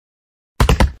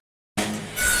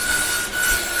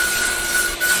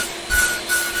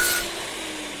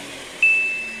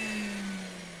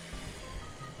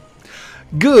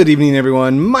Good evening,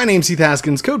 everyone. My name's Heath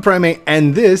Haskins, Code Primate,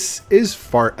 and this is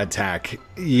Fart Attack.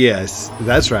 Yes,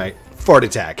 that's right, Fart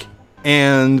Attack.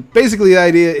 And basically the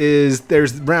idea is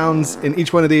there's rounds in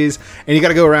each one of these, and you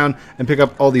gotta go around and pick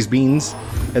up all these beans,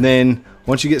 and then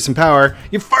once you get some power,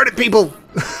 you fart at people!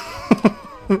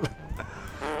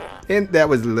 And that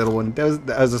was the little one. That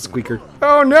was a squeaker.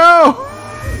 Oh no!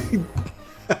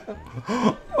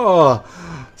 Oh,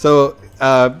 so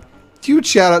huge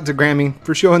shout out to Grammy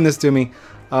for showing this to me.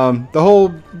 The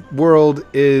whole world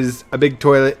is a big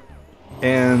toilet,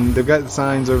 and they've got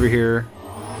signs over here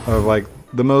of like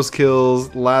the most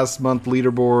kills, last month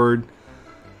leaderboard,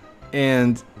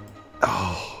 and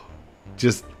oh,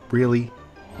 just really,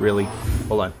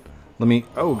 hold on. Let me.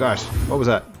 Oh gosh, what was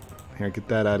that? Here, get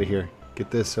that out of here. Get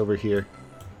this over here,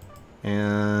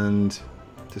 and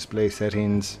display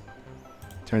settings.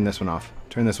 Turn this one off.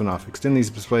 Turn this one off. Extend these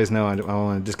displays. No, I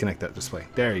want to disconnect that display.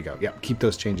 There you go. Yep, keep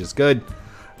those changes. Good.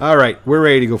 All right, we're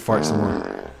ready to go fart some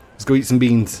more. Let's go eat some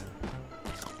beans.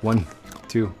 1,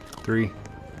 2, 3,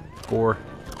 4,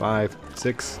 5,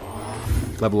 6.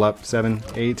 Level up. 7,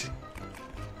 8.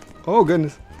 Oh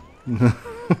goodness.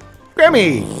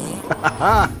 Grammy!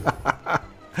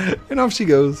 And off she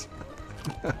goes.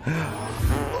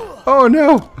 Oh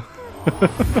no!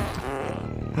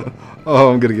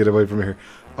 Oh, I'm gonna get away from here.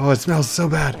 Oh, it smells so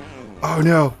bad. Oh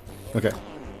no. Okay.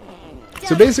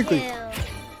 So basically,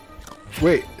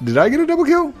 wait, did I get a double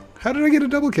kill? How did I get a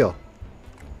double kill?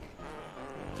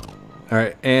 All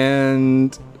right,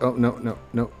 and oh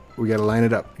no. We gotta line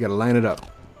it up. We gotta line it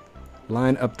up.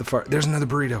 Line up the fart. There's another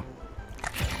burrito.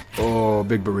 Oh,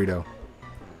 big burrito.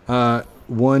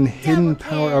 One hidden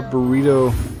power-up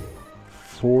burrito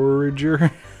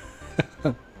forager.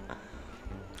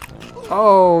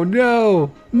 Oh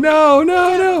no!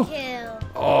 No!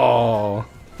 Oh.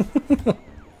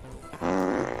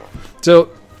 So,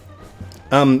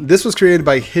 this was created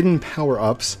by Hidden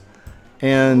Power-Ups,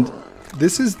 and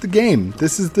this is the game.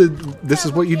 This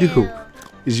is what you do.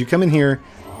 Is you come in here,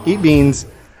 eat beans,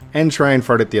 and try and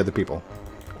fart at the other people.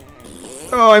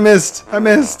 Oh, I missed!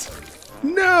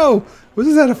 No!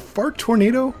 Was that a fart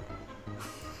tornado?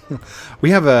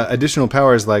 We have additional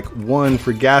powers like one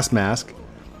for gas mask.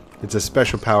 It's a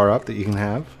special power-up that you can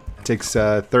have. It takes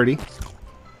 30.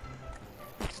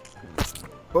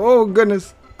 Oh,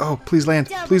 goodness. Oh, please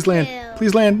land. Please land.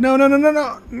 Please land.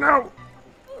 No.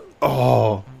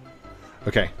 Oh.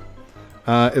 Okay.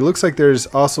 It looks like there's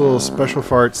also special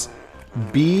farts.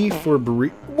 B for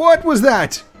burrito. What was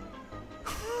that?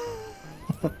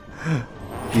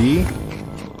 B.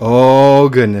 Oh,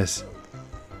 goodness.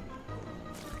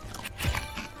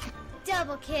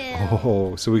 Double kill.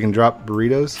 Oh, so we can drop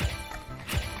burritos?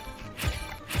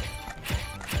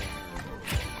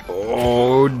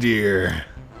 Oh dear.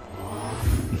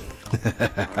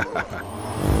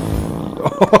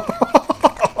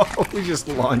 Oh, we just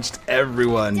launched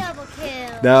everyone. Double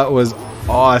kill. That was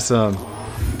awesome.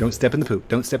 Don't step in the poop.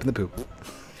 Don't step in the poop.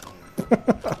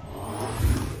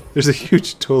 There's a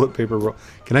huge toilet paper roll.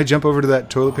 Can I jump over to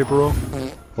that toilet paper roll?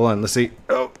 Hold on, let's see.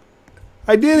 Oh,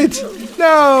 I did it!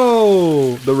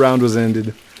 No! The round was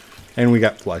ended, and we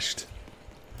got flushed.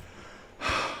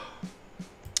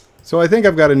 So I think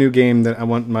I've got a new game that I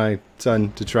want my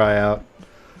son to try out.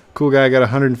 Cool guy got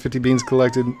 150 beans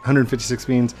collected, 156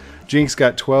 beans. Jinx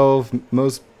got 12,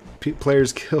 most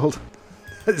players killed.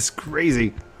 That is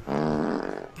crazy.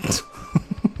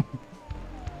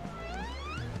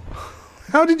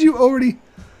 How did you already...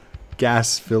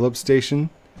 Gas fill-up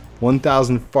station.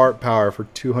 1,000 fart power for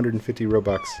 250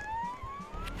 Robux.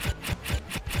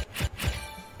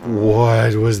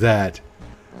 What was that?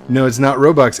 No, it's not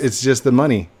Robux. It's just the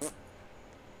money.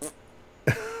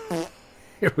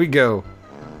 Here we go.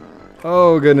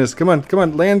 Oh, goodness. Come on.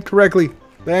 Land correctly.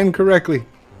 Land correctly.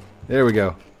 There we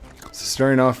go. So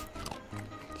starting off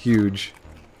huge.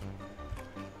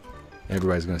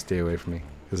 Everybody's going to stay away from me.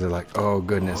 Because they're like, oh,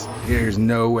 goodness. There's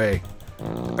no way.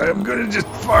 I'm going to just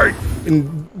fart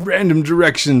in random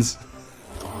directions.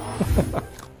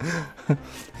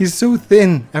 He's so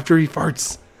thin after he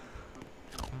farts.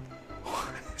 What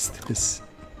is this?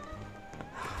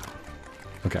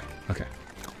 Okay.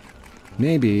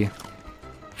 Maybe.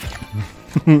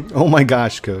 Oh my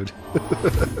gosh, Code.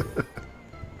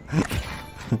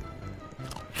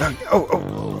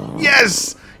 Oh.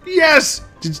 Yes!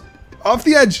 Off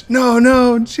the edge!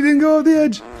 No, she didn't go off the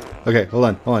edge. Okay, hold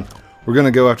on. We're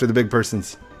gonna go after the big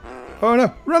persons. Oh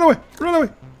no, run away!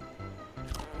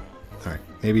 Alright,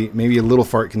 maybe a little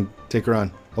fart can take her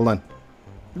on. Hold on.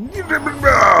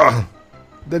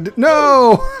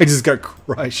 No! I just got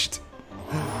crushed.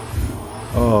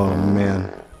 Oh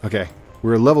man. Okay,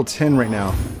 we're level 10 right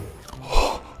now.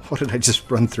 What did I just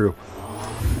run through?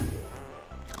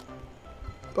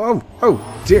 Oh,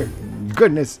 oh, dear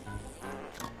goodness.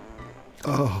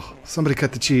 Oh, somebody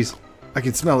cut the cheese. I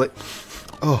can smell it.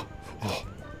 Oh, oh.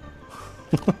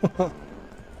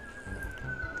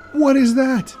 What is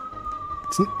that?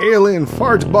 It's an alien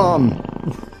fart bomb.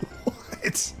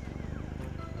 What?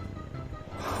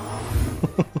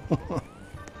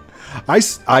 I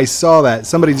saw that.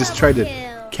 Somebody just tried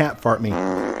to cat fart me.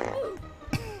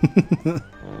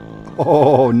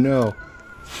 Oh, no.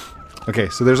 Okay,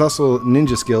 so there's also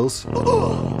ninja skills.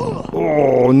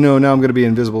 Oh, no, now I'm going to be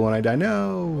invisible when I die.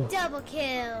 No. Double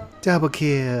kill. Double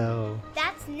kill.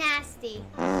 That's nasty.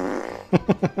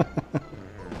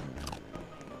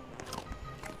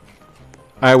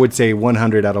 I would say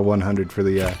 100 out of 100 for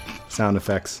the sound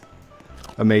effects.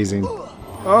 Amazing.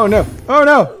 Oh, no. Oh,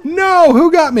 no. No,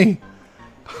 who got me?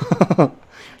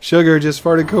 Sugar just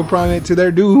farted co-primate to their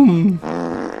doom.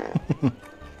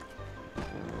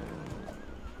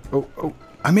 Oh, oh,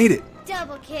 I made it.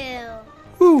 Double kill.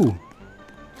 Ooh.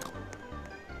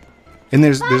 And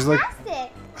there's like,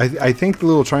 I think the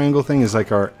little triangle thing is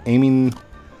like our aiming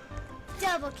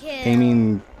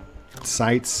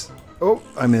sights. Oh,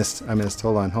 I missed.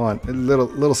 Hold on.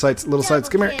 Little sights.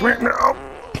 Come here. No.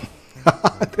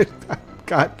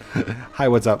 God. Hi,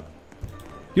 what's up?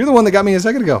 You're the one that got me a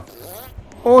second ago.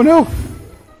 Oh no.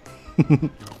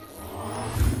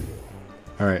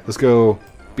 All right, let's go.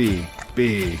 B.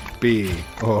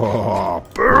 Oh,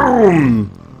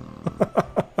 boom.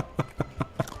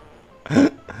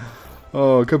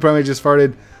 Oh, co-primate just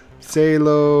farted. Say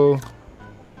hello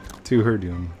to her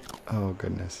doom. Oh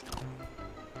goodness.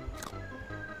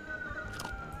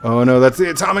 Oh no, that's the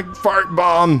atomic fart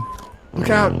bomb. Look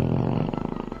out.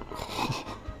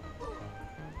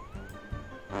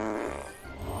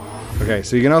 Okay,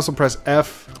 so you can also press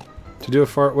F to do a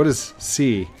fart. What is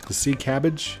C? Is C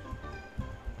cabbage?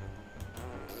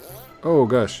 Oh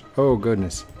gosh. Oh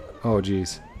goodness. Oh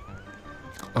jeez.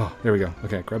 Oh, there we go.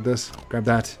 Okay, grab this. Grab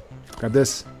that. Grab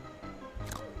this.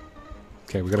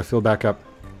 Okay, we gotta fill back up.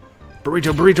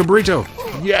 Burrito.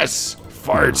 Yes!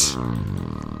 Fart!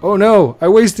 Oh no! I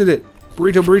wasted it!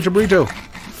 Burrito.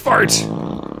 Fart!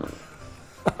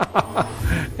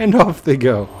 And off they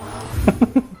go.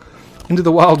 Into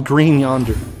the wild green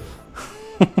yonder.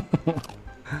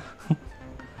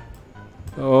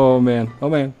 Oh man.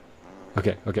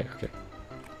 Okay.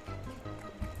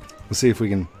 Let's see if we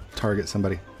can target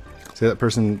somebody. See that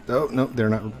person? Oh no, they're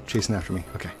not chasing after me.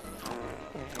 Okay.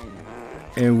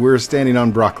 And we're standing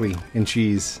on broccoli and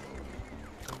cheese.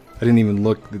 I didn't even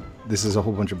look. This is a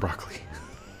whole bunch of broccoli.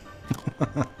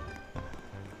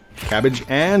 Cabbage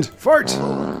and fart.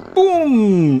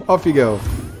 Boom! Off you go.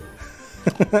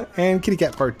 And kitty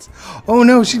cat farts. Oh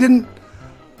no, she didn't.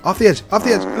 Off the edge.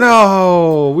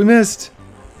 No, we missed.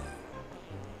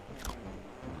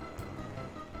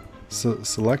 So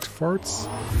select farts.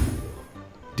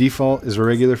 Default is a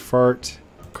regular fart,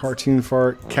 cartoon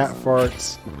fart, cat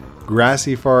farts,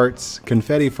 grassy farts,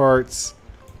 confetti farts,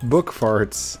 book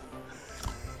farts,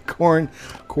 corny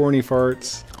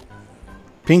farts,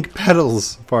 pink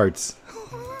petals farts,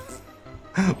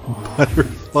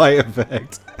 butterfly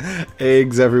effect,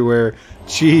 eggs everywhere,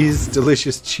 cheese,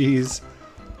 delicious cheese,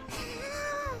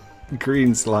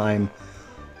 green slime,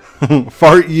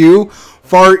 fart you.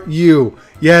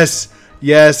 Yes,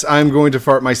 I'm going to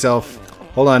fart myself.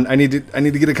 Hold on, I need to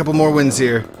get a couple more wins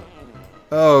here.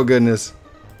 Oh goodness.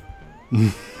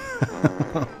 I'm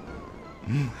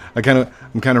kind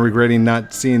of regretting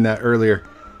not seeing that earlier.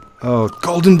 Oh,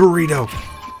 golden burrito.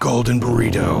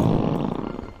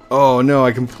 Oh no,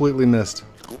 I completely missed.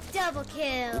 Double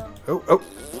kill.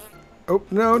 Oh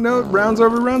no, rounds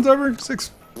over.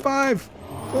 6, 5,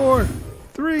 4,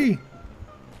 3,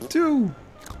 2,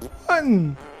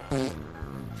 1.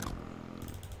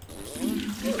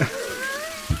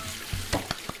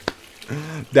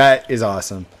 That is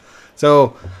awesome.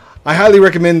 So I highly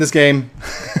recommend this game.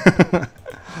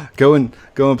 Go and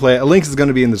play it. A link is going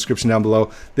to be in the description down below.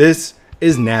 This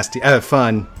is nasty.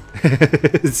 Fun.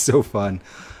 It's so fun.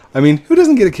 I mean, who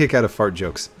doesn't get a kick out of fart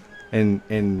jokes and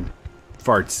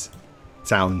farts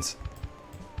sounds,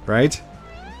 right?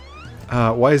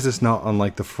 Why is this not on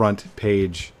like the front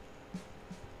page?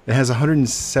 It has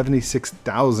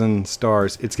 176,000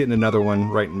 stars. It's getting another one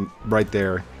right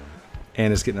there,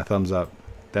 and it's getting a thumbs up.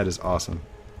 That is awesome.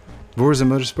 Forza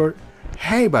Motorsport.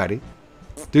 Hey, buddy.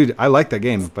 Dude, I like that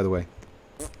game, by the way.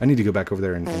 I need to go back over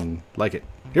there and like it.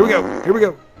 Here we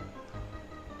go.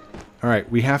 All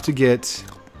right, we have to get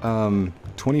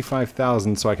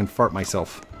 25,000 so I can fart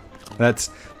myself. That's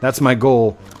my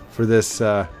goal for this.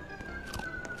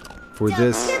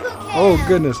 Oh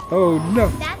goodness. Oh no.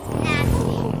 That's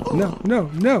nasty. No, no,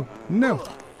 no, no.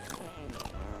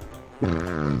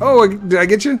 Oh, did I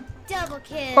get you? Double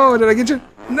kill. Oh, did I get you?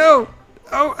 No.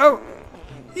 Oh, oh.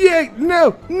 Yay.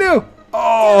 No, no.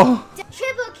 Oh.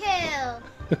 Triple kill.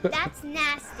 That's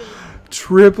nasty.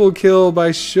 Triple kill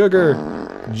by Sugar.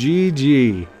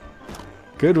 GG.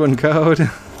 Good one, Code.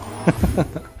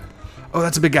 Oh,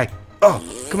 that's a big guy. Oh,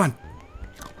 come on.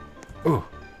 Oh.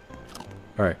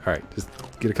 All right. Just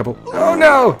get a couple. Oh,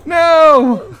 no.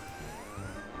 No.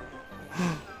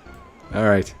 All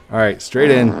right.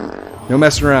 Straight in. No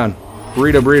messing around.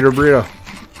 Burrito.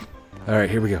 All right,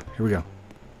 here we go.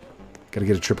 Gotta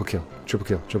get a triple kill.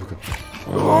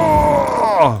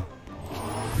 Oh!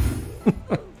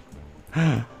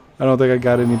 I don't think I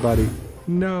got anybody.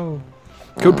 No.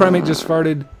 Code Primate just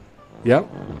farted. Yep.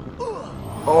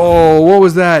 Oh, what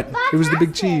was that? It was the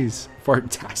big cheese.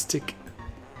 Fartastic.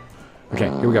 Okay,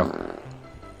 here we go.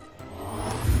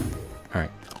 All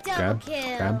right. Grab.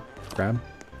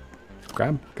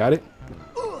 Got it.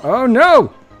 Oh,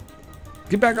 no!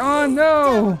 Get back on.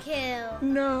 No. Double kill.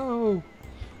 No.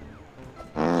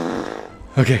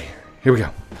 Okay, here we go.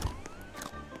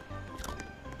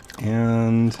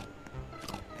 And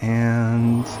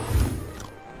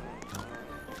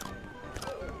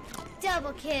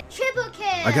Double kill. Triple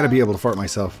kill. I gotta be able to fart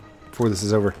myself before this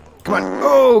is over. Come on.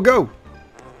 Oh, go.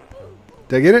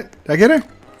 Did I get it? Did I get her?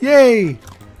 Yay.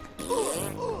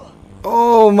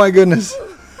 Oh my goodness.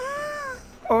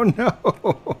 Oh no.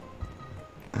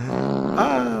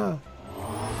 Ah.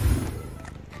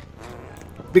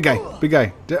 Big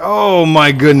guy. Oh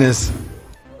my goodness.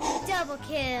 Double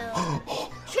kill.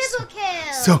 Triple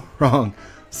kill. So wrong.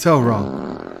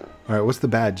 All right, what's the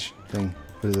badge thing?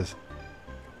 What is this?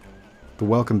 The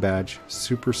welcome badge,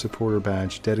 super supporter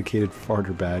badge, dedicated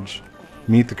farter badge,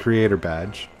 meet the creator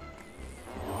badge.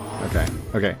 Okay.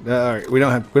 All right, we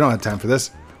don't have time for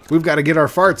this. We've got to get our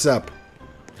farts up.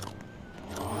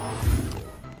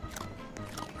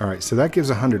 All right, so that gives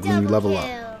 100 when you level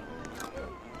up,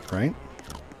 right?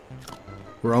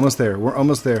 We're almost there.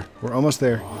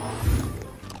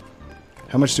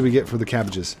 How much do we get for the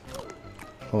cabbages?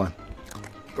 Hold on.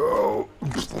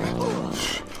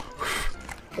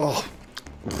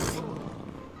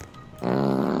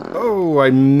 Oh,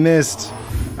 I missed.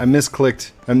 I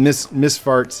misclicked. I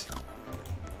misfarts.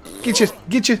 Get you.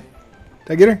 Did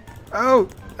I get her? Oh,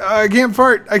 I can't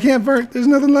fart. There's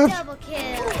nothing left. Double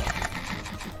kill.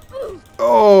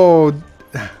 Oh,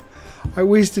 I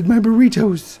wasted my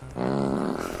burritos.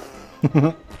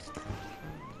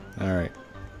 All right.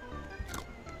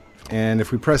 And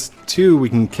if we press 2, we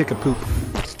can kick a poop.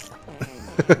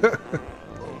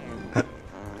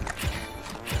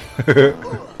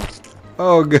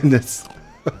 Oh, goodness.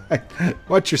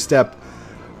 Watch your step.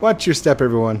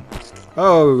 Everyone.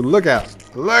 Oh, look out.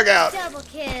 Double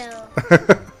kill.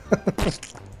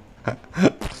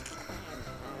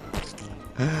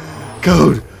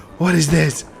 Code, what is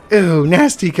this? Ew,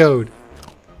 nasty Code.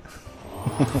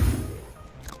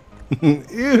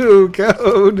 Ew,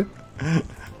 Code.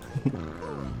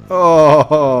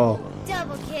 Oh.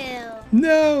 Double kill.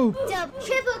 No.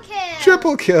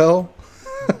 Triple kill.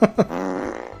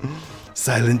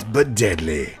 Silent but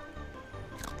deadly.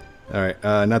 All right,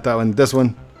 not that one. This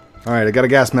one. All right, I got a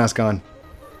gas mask on,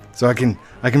 so I can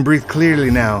breathe clearly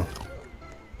now.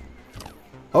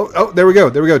 Oh, there we go.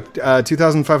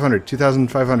 2,500.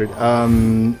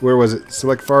 Where was it?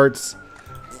 Select farts.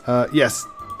 Yes,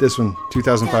 this one.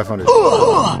 2,500.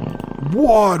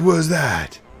 What was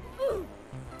that?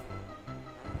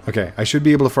 Okay, I should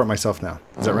be able to fart myself now.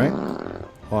 Is that right?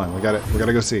 Hold on, we gotta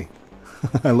go see.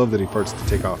 I love that he farts to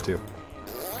take off too.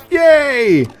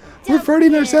 Yay! We're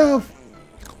farting ourselves.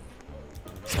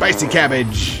 Spicy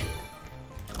cabbage.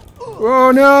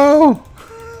 Oh no!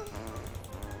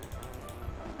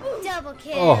 Double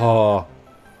kill. Oh.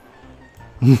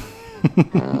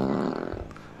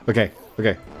 Okay.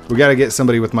 We gotta get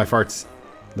somebody with my farts.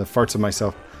 The farts of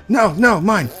myself. No,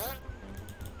 mine.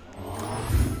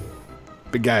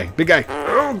 Big guy.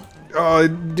 Oh,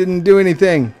 it didn't do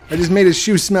anything. I just made his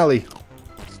shoe smelly.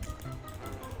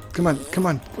 Come on.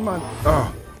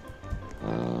 Oh.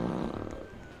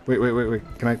 Wait.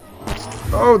 Can I?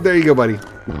 Oh, there you go, buddy.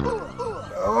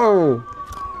 Oh.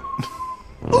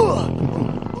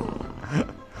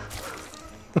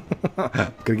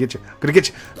 Gonna get you.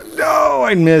 No,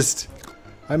 I missed.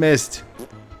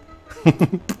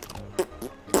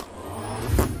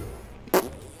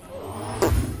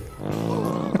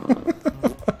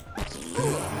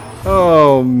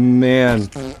 Oh man,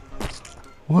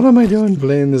 what am I doing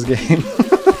playing this game?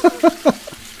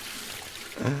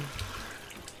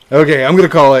 Okay, I'm gonna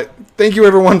call it. Thank you,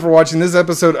 everyone, for watching this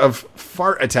episode of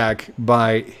Fart Attack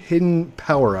by Hidden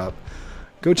Power Up.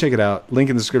 Go check it out. Link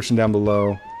in the description down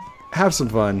below. Have some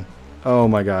fun. Oh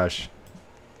my gosh.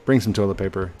 Bring some toilet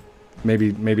paper. Maybe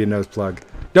a nose plug.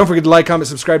 Don't forget to like, comment,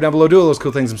 subscribe down below. Do all those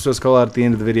cool things I'm supposed to call out at the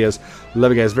end of the videos.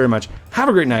 Love you guys very much. Have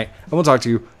a great night, and we'll talk to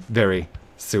you very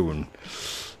soon.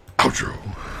 Outro.